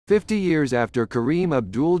50 years after Kareem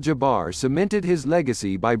Abdul-Jabbar cemented his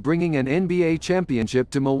legacy by bringing an NBA championship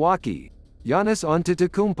to Milwaukee, Giannis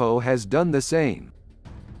Antetokounmpo has done the same.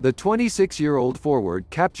 The 26-year-old forward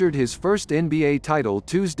captured his first NBA title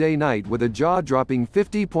Tuesday night with a jaw-dropping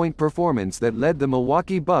 50-point performance that led the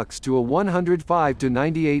Milwaukee Bucks to a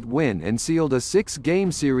 105-98 win and sealed a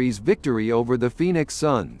 6-game series victory over the Phoenix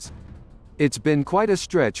Suns. It's been quite a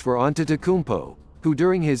stretch for Antetokounmpo, who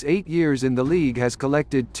during his 8 years in the league has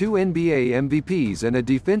collected 2 NBA MVPs and a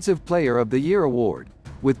Defensive Player of the Year award,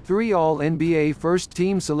 with 3 All-NBA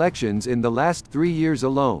first-team selections in the last 3 years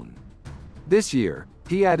alone. This year,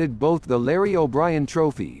 he added both the Larry O'Brien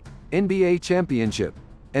Trophy, NBA Championship,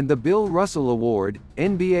 and the Bill Russell Award,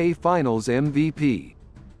 NBA Finals MVP.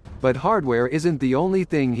 But hardware isn't the only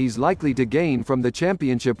thing he's likely to gain from the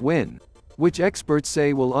championship win, which experts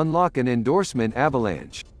say will unlock an endorsement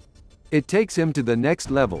avalanche. It takes him to the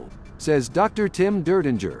next level, says Dr. Tim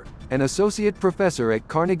Derdenger, an associate professor at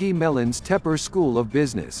Carnegie Mellon's Tepper School of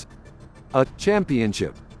Business. A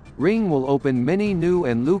championship ring will open many new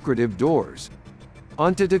and lucrative doors.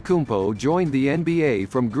 Antetokounmpo joined the NBA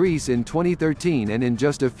from Greece in 2013 and in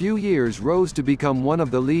just a few years rose to become one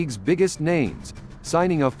of the league's biggest names,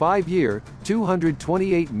 signing a 5-year,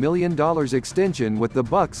 $228 million extension with the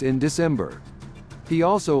Bucks in December. He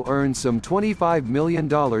also earns some $25 million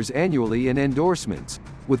annually in endorsements,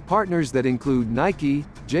 with partners that include Nike,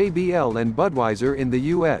 JBL and Budweiser in the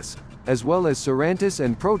US, as well as Sarantis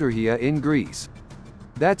and Protergia in Greece.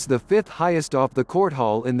 That's the 5th highest off-the-court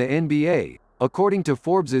haul in the NBA, according to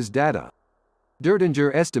Forbes' data.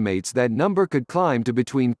 Derdenger estimates that number could climb to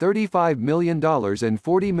between $35 million and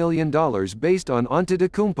 $40 million based on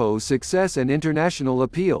Antetokounmpo's success and international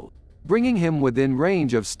appeal, bringing him within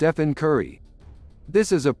range of Stephen Curry.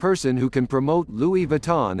 This is a person who can promote Louis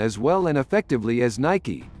Vuitton as well and effectively as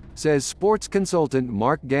Nike, says sports consultant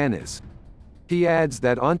Marc Ganis. He adds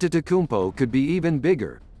that Antetokounmpo could be even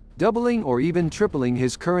bigger, doubling or even tripling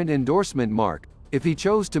his current endorsement mark, if he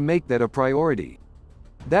chose to make that a priority.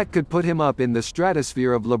 That could put him up in the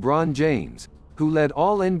stratosphere of LeBron James, who led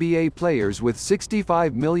all NBA players with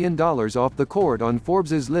 $65 million off the court on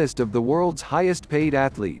Forbes' list of the world's highest-paid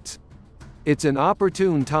athletes. It's an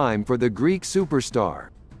opportune time for the Greek superstar.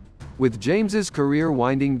 With James's career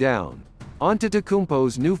winding down,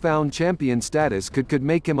 Antetokounmpo's newfound champion status could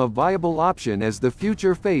make him a viable option as the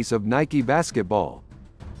future face of Nike basketball.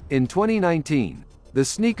 In 2019, the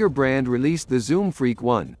sneaker brand released the Zoom Freak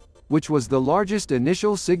 1, which was the largest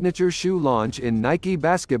initial signature shoe launch in Nike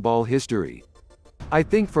basketball history. I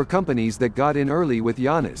think for companies that got in early with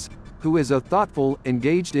Giannis, who is a thoughtful,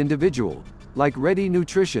 engaged individual, like Ready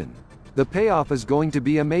Nutrition, the payoff is going to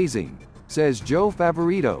be amazing, says Joe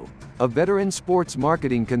Favorito, a veteran sports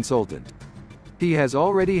marketing consultant. He has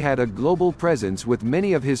already had a global presence with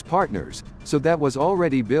many of his partners, so that was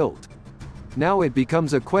already built. Now it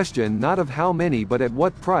becomes a question not of how many but at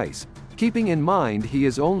what price, keeping in mind he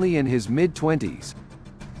is only in his mid-20s.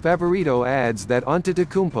 Favorito adds that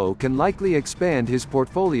Antetokounmpo can likely expand his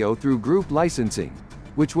portfolio through group licensing,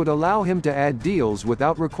 which would allow him to add deals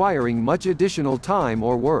without requiring much additional time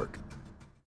or work.